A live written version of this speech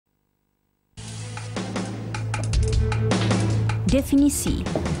Definisi: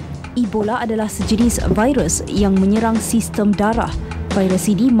 Ebola adalah sejenis virus yang menyerang sistem darah. Virus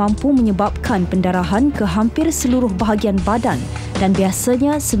ini mampu menyebabkan pendarahan ke hampir seluruh bahagian badan dan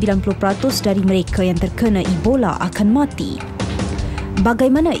biasanya 90% dari mereka yang terkena Ebola akan mati.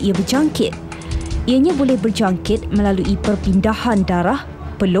 Bagaimana ia berjangkit? Ianya boleh berjangkit melalui perpindahan darah,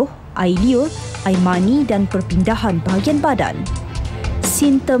 peluh, air liur, air mani dan perpindahan bahagian badan.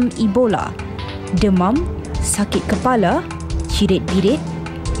 Simptom Ebola: demam, sakit kepala, cirit-birit,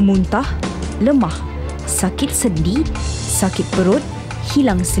 muntah, lemah, sakit sendi, sakit perut,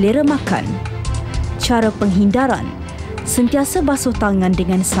 hilang selera makan. Cara penghindaran: sentiasa basuh tangan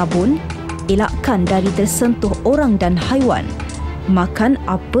dengan sabun, elakkan dari tersentuh orang dan haiwan, makan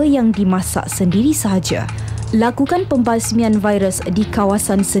apa yang dimasak sendiri sahaja. Lakukan pembasmian virus di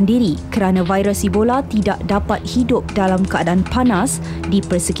kawasan sendiri kerana virus Ebola tidak dapat hidup dalam keadaan panas di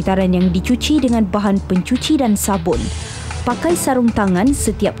persekitaran yang dicuci dengan bahan pencuci dan sabun. Pakai sarung tangan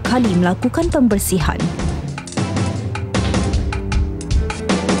setiap kali melakukan pembersihan.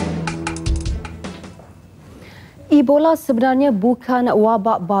 Ebola sebenarnya bukan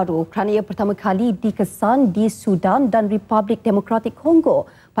wabak baru kerana ia pertama kali dikesan di Sudan dan Republik Demokratik Kongo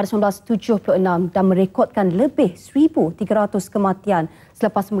pada 1976 dan merekodkan lebih 1,300 kematian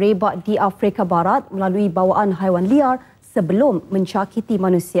selepas merebak di Afrika Barat melalui bawaan haiwan liar sebelum mencakiti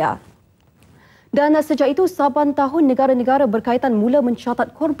manusia. Dan sejak itu, saban tahun negara-negara berkaitan mula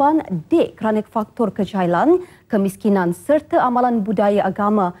mencatat korban dek kerana faktor kejahilan, kemiskinan serta amalan budaya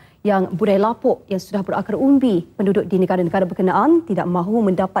agama yang budaya lapuk yang sudah berakar umbi. Penduduk di negara-negara berkenaan tidak mahu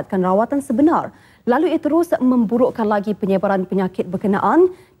mendapatkan rawatan sebenar. Lalu ia terus memburukkan lagi penyebaran penyakit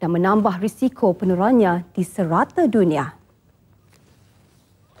berkenaan dan menambah risiko penularannya di serata dunia.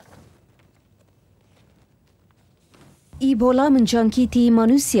 Ebola menjangkiti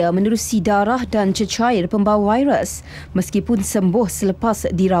manusia menerusi darah dan cecair pembawa virus. Meskipun sembuh selepas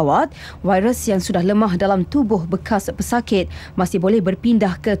dirawat, virus yang sudah lemah dalam tubuh bekas pesakit masih boleh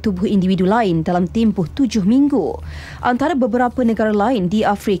berpindah ke tubuh individu lain dalam tempoh 7 minggu. Antara beberapa negara lain di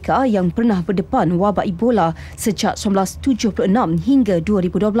Afrika yang pernah berdepan wabak Ebola sejak 1976 hingga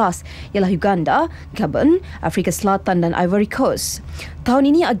 2012 ialah Uganda, Gabon, Afrika Selatan dan Ivory Coast. Tahun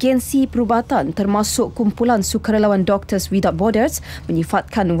ini, agensi perubatan termasuk kumpulan sukarelawan Doctors Without Borders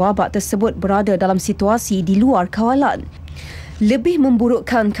menyifatkan wabak tersebut berada dalam situasi di luar kawalan. Lebih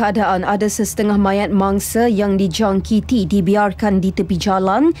memburukkan keadaan, ada setengah mayat mangsa yang dijangkiti dibiarkan di tepi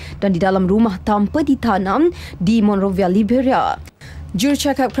jalan dan di dalam rumah tanpa ditanam di Monrovia, Liberia.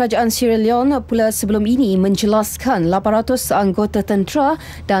 Jurucakap Kerajaan Sierra Leone pula sebelum ini menjelaskan 800 anggota tentera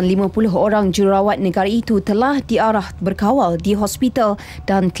dan 50 orang jururawat negara itu telah diarah berkawal di hospital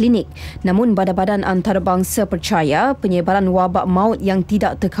dan klinik. Namun badan-badan antarabangsa percaya penyebaran wabak maut yang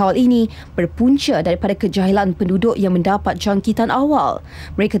tidak terkawal ini berpunca daripada kejahilan penduduk yang mendapat jangkitan awal.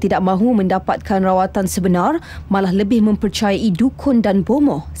 Mereka tidak mahu mendapatkan rawatan sebenar, malah lebih mempercayai dukun dan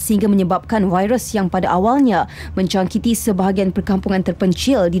bomoh sehingga menyebabkan virus yang pada awalnya menjangkiti sebahagian perkampungan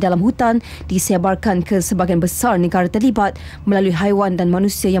terpencil di dalam hutan disebarkan ke sebahagian besar negara terlibat melalui haiwan dan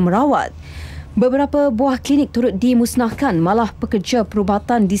manusia yang merawat. Beberapa buah klinik turut dimusnahkan, malah pekerja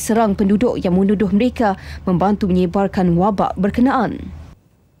perubatan diserang penduduk yang menuduh mereka membantu menyebarkan wabak berkenaan.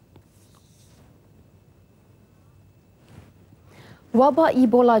 Wabak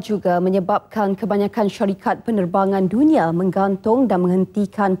Ebola juga menyebabkan kebanyakan syarikat penerbangan dunia menggantung dan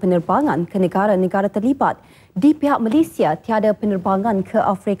menghentikan penerbangan ke negara-negara terlibat. Di pihak Malaysia, tiada penerbangan ke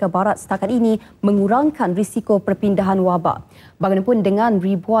Afrika Barat setakat ini mengurangkan risiko perpindahan wabak. Bagaimanapun dengan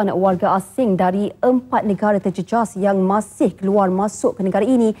ribuan warga asing dari 4 negara terjejas yang masih keluar masuk ke negara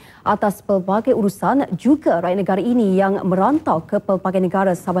ini atas pelbagai urusan, juga rakyat negara ini yang merantau ke pelbagai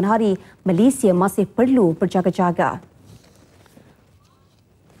negara saban hari, Malaysia masih perlu berjaga-jaga.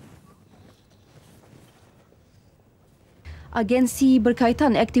 Agensi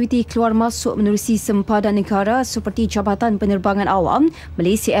berkaitan aktiviti keluar masuk menerusi sempadan negara seperti Jabatan Penerbangan Awam,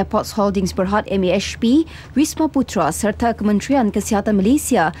 Malaysia Airports Holdings Berhad MAHP, Wisma Putra serta Kementerian Kesihatan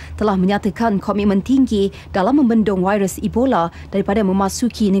Malaysia telah menyatakan komitmen tinggi dalam membendung virus Ebola daripada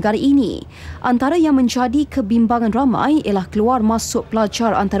memasuki negara ini. Antara yang menjadi kebimbangan ramai ialah keluar masuk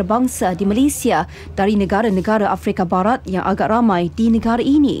pelajar antarabangsa di Malaysia dari negara-negara Afrika Barat yang agak ramai di negara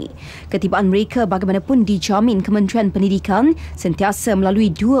ini. Ketibaan mereka bagaimanapun dijamin Kementerian Pendidikan sentiasa melalui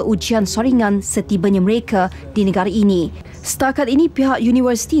 2 ujian saringan setibanya mereka di negara ini. Setakat ini, pihak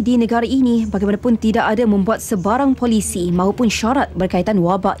universiti di negara ini bagaimanapun tidak ada membuat sebarang polisi maupun syarat berkaitan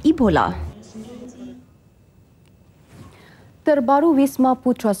wabak Ebola. Terbaru, Wisma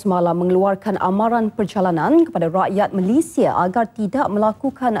Putra semalam mengeluarkan amaran perjalanan kepada rakyat Malaysia agar tidak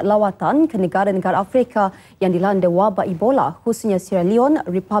melakukan lawatan ke negara-negara Afrika yang dilanda wabak Ebola, khususnya Sierra Leone,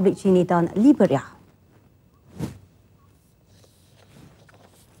 Republik Guinea dan Liberia.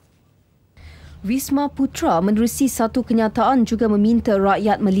 Wisma Putra menerusi satu kenyataan juga meminta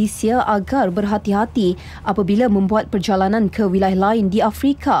rakyat Malaysia agar berhati-hati apabila membuat perjalanan ke wilayah lain di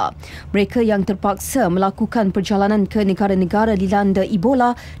Afrika. Mereka yang terpaksa melakukan perjalanan ke negara-negara dilanda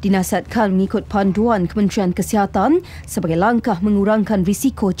Ebola dinasihatkan mengikut panduan Kementerian Kesihatan sebagai langkah mengurangkan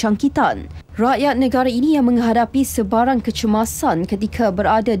risiko jangkitan. Rakyat negara ini yang menghadapi sebarang kecemasan ketika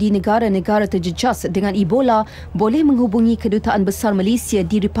berada di negara-negara terjejas dengan Ebola boleh menghubungi Kedutaan Besar Malaysia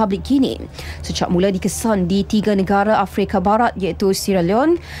di Republik Guinea. Sejak mula dikesan di 3 negara Afrika Barat iaitu Sierra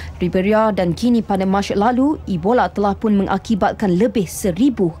Leone, Liberia dan Guinea pada Mac lalu, Ebola telah pun mengakibatkan lebih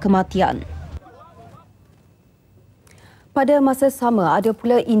 1,000 kematian. Pada masa sama, ada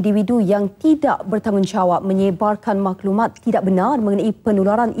pula individu yang tidak bertanggungjawab menyebarkan maklumat tidak benar mengenai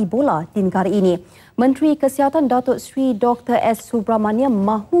penularan Ebola di negara ini. Menteri Kesihatan Datuk Seri Dr. S. Subramaniam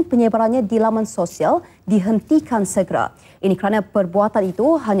mahu penyebarannya di laman sosial dihentikan segera. Ini kerana perbuatan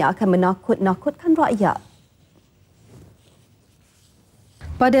itu hanya akan menakut-nakutkan rakyat.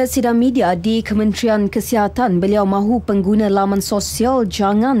 Pada sidang media di Kementerian Kesihatan, beliau mahu pengguna laman sosial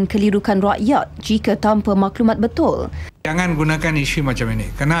jangan kelirukan rakyat jika tanpa maklumat betul. Jangan gunakan isu macam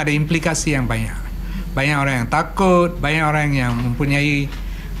ini kerana ada implikasi yang banyak. Banyak orang yang takut, banyak orang yang mempunyai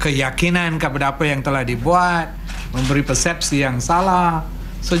keyakinan kepada apa yang telah dibuat, memberi persepsi yang salah.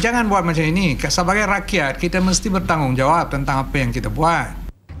 So jangan buat macam ini. Sebagai rakyat, kita mesti bertanggungjawab tentang apa yang kita buat.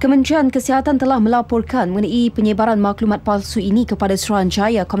 Kementerian Kesihatan telah melaporkan mengenai penyebaran maklumat palsu ini kepada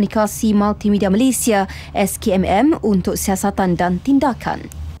Suruhanjaya Komunikasi Multimedia Malaysia SKMM untuk siasatan dan tindakan.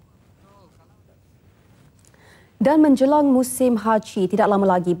 Dan menjelang musim haji, tidak lama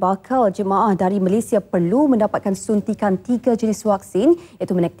lagi bakal jemaah dari Malaysia perlu mendapatkan suntikan 3 jenis vaksin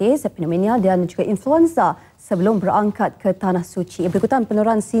iaitu menektis, pneumonia dan juga influenza sebelum berangkat ke Tanah Suci. Berikutan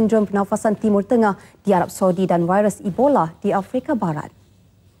penerangan sindrom pernafasan Timur Tengah di Arab Saudi dan virus Ebola di Afrika Barat.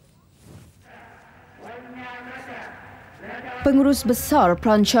 Pengurus Besar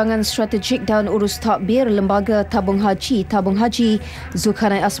Perancangan Strategik dan Urus Takbir Lembaga Tabung Haji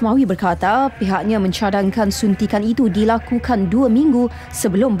Zulkarnain Asmawi berkata pihaknya mencadangkan suntikan itu dilakukan 2 minggu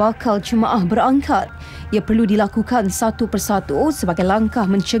sebelum bakal jemaah berangkat. Ia perlu dilakukan satu persatu sebagai langkah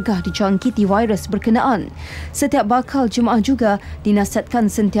mencegah dijangkiti virus berkenaan. Setiap bakal jemaah juga dinasihatkan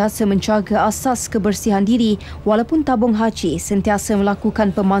sentiasa menjaga asas kebersihan diri walaupun tabung haji sentiasa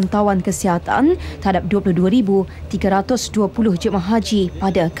melakukan pemantauan kesihatan terhadap 22,320 jemaah haji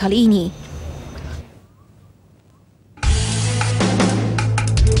pada kali ini.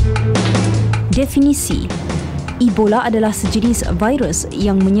 Definisi: Ebola adalah sejenis virus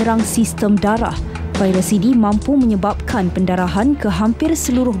yang menyerang sistem darah. Virus ini mampu menyebabkan pendarahan ke hampir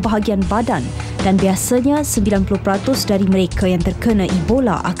seluruh bahagian badan dan biasanya 90% dari mereka yang terkena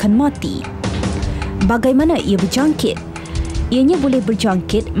Ebola akan mati. Bagaimana ia berjangkit? Ianya boleh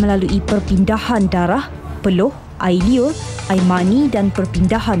berjangkit melalui perpindahan darah, peluh, air liur, air mani dan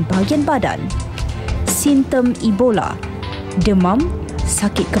perpindahan bahagian badan. Simptom Ebola: demam,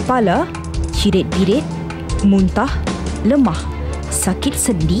 sakit kepala, cirit-birit, muntah, lemah, sakit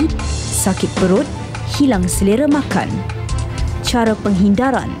sendi, sakit perut, hilang selera makan. Cara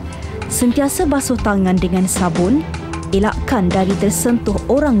penghindaran: sentiasa basuh tangan dengan sabun, elakkan dari tersentuh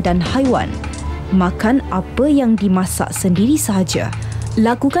orang dan haiwan, makan apa yang dimasak sendiri sahaja.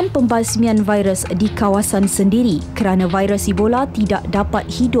 Lakukan pembasmian virus di kawasan sendiri kerana virus Ebola tidak dapat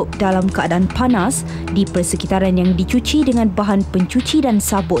hidup dalam keadaan panas di persekitaran yang dicuci dengan bahan pencuci dan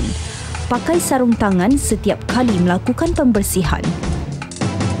sabun. Pakai sarung tangan setiap kali melakukan pembersihan.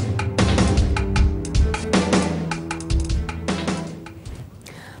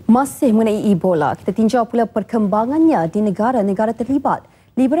 Masih mengenai Ebola, kita tinjau pula perkembangannya di negara-negara terlibat.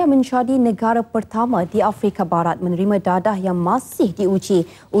 Liberia menjadi negara pertama di Afrika Barat menerima dadah yang masih diuji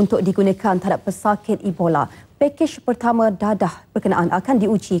untuk digunakan terhadap pesakit Ebola. Pakej pertama dadah berkenaan akan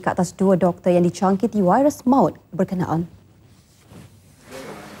diuji ke atas 2 doktor yang dijangkiti virus maut berkenaan.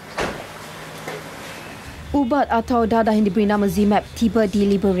 Ubat atau dadah yang diberi nama Zimap tiba di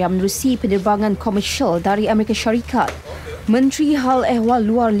Liberia menerusi penerbangan komersial dari Amerika Syarikat. Menteri Hal Ehwal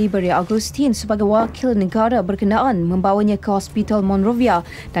Luar Liberia Agustin sebagai wakil negara berkenaan membawanya ke Hospital Monrovia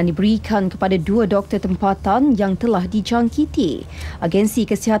dan diberikan kepada 2 doktor tempatan yang telah dijangkiti. Agensi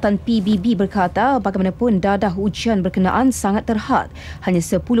Kesihatan PBB berkata bagaimanapun dadah ujian berkenaan sangat terhad. Hanya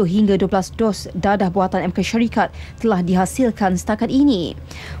 10 hingga 12 dos dadah buatan Amerika Syarikat telah dihasilkan setakat ini.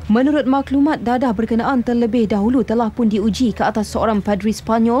 Menurut maklumat, dadah berkenaan terlebih dahulu telah pun diuji ke atas seorang padri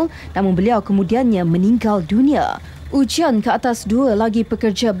Spanyol namun beliau kemudiannya meninggal dunia. Ujian ke atas 2 lagi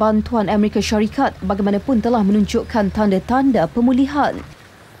pekerja bantuan Amerika Syarikat bagaimanapun telah menunjukkan tanda-tanda pemulihan.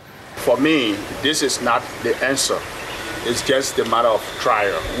 For me, this is not the answer. It's just the matter of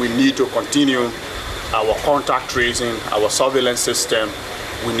trial. We need to continue our contact tracing, our surveillance system.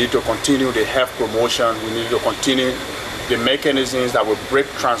 We need to continue the health promotion. We need to continue the mechanisms that will break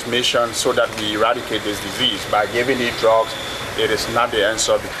transmission so that we eradicate this disease. By giving these drugs, it is not the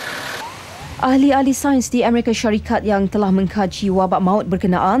answer. Ahli-ahli sains di Amerika Syarikat yang telah mengkaji wabak maut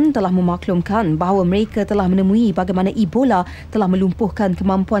berkenaan telah memaklumkan bahawa mereka telah menemui bagaimana Ebola telah melumpuhkan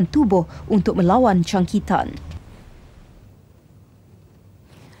kemampuan tubuh untuk melawan jangkitan.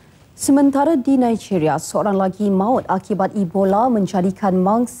 Sementara di Nigeria, seorang lagi maut akibat Ebola menjadikan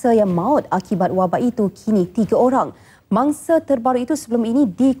mangsa yang maut akibat wabak itu kini 3 orang. Mangsa terbaru itu sebelum ini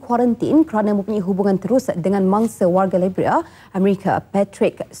dikuarantin kerana mempunyai hubungan terus dengan mangsa warga Liberia, Amerika,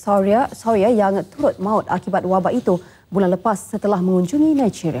 Patrick Sawyer yang turut maut akibat wabak itu bulan lepas setelah mengunjungi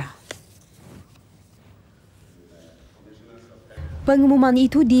Nigeria. Pengumuman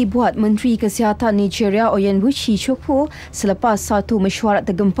itu dibuat Menteri Kesihatan Nigeria Oyenbuchi Chukwu selepas satu mesyuarat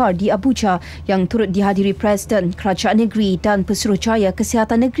tergempar di Abuja yang turut dihadiri Presiden Kerajaan Negeri dan Pesuruhjaya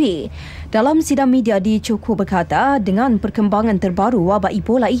Kesihatan Negeri. Dalam sidang media di Chukwu berkata, dengan perkembangan terbaru wabak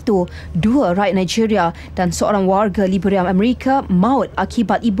Ebola itu, 2 rakyat Nigeria dan seorang warga Liberia Amerika maut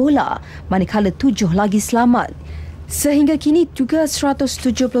akibat Ebola, manakala 7 lagi selamat. Sehingga kini juga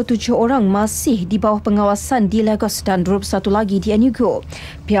 177 orang masih di bawah pengawasan di Lagos dan 21 lagi di Enugu.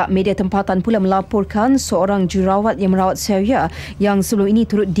 Pihak media tempatan pula melaporkan seorang jururawat yang merawat Sawyer yang sebelum ini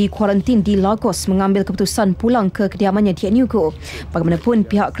turut dikuarantin di Lagos mengambil keputusan pulang ke kediamannya di Enugu. Bagaimanapun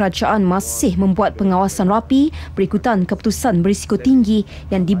pihak kerajaan masih membuat pengawasan rapi berikutan keputusan berisiko tinggi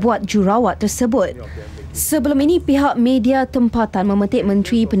yang dibuat jururawat tersebut. Sebelum ini, pihak media tempatan memetik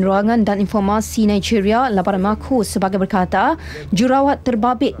Menteri Penerangan dan Informasi Nigeria, Labaran Maku sebagai berkata, jururawat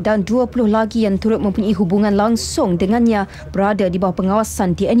terbabit dan 20 lagi yang turut mempunyai hubungan langsung dengannya berada di bawah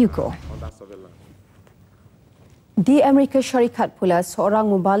pengawasan di Enugu. Di Amerika Syarikat pula, seorang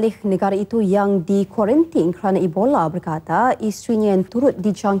mubalik negara itu yang dikuarantin kerana Ebola berkata isterinya yang turut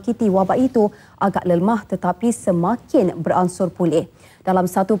dijangkiti wabak itu agak lemah tetapi semakin beransur pulih. Dalam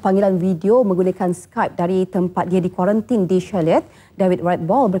satu panggilan video menggunakan Skype dari tempat dia dikuarantin di Charlotte, David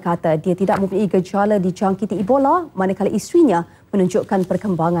Redball berkata dia tidak mempunyai gejala dijangkiti Ebola manakala isterinya menunjukkan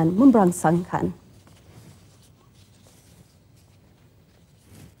perkembangan memberangsangkan.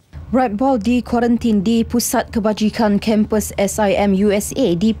 Redball dikuarantin di Pusat Kebajikan Kampus SIM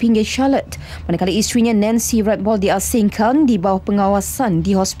USA di pinggir Charlotte, manakala isterinya Nancy Redball diasingkan di bawah pengawasan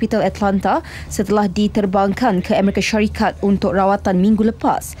di Hospital Atlanta setelah diterbangkan ke Amerika Syarikat untuk rawatan minggu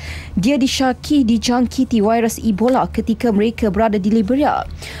lepas. Dia disyaki dijangkiti virus Ebola ketika mereka berada di Liberia.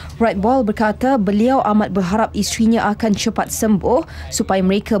 Redball berkata beliau amat berharap isterinya akan cepat sembuh supaya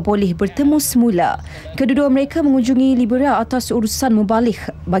mereka boleh bertemu semula. Kedua-dua mereka mengunjungi Liberia atas urusan mubalik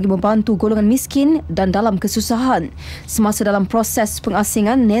bagi membantu golongan miskin dan dalam kesusahan. Semasa dalam proses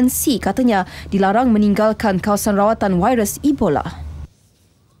pengasingan, Nancy katanya dilarang meninggalkan kawasan rawatan virus Ebola.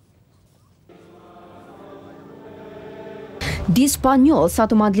 Di Spanyol,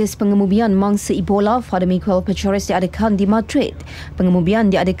 satu majlis pengemubian mangsa Ebola pada Miguel Pachares diadakan di Madrid.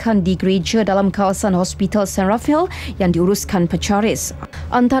 Pengemubian diadakan di gereja dalam kawasan Hospital San Rafael yang diuruskan Pachares.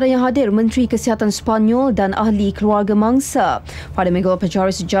 Antara yang hadir Menteri Kesihatan Spanyol dan ahli keluarga mangsa. Pada Miguel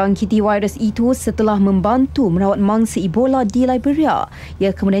Pachares jangkiti virus itu setelah membantu merawat mangsa Ebola di Liberia.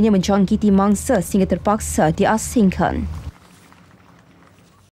 Ia kemudiannya menjangkiti mangsa sehingga terpaksa diasingkan.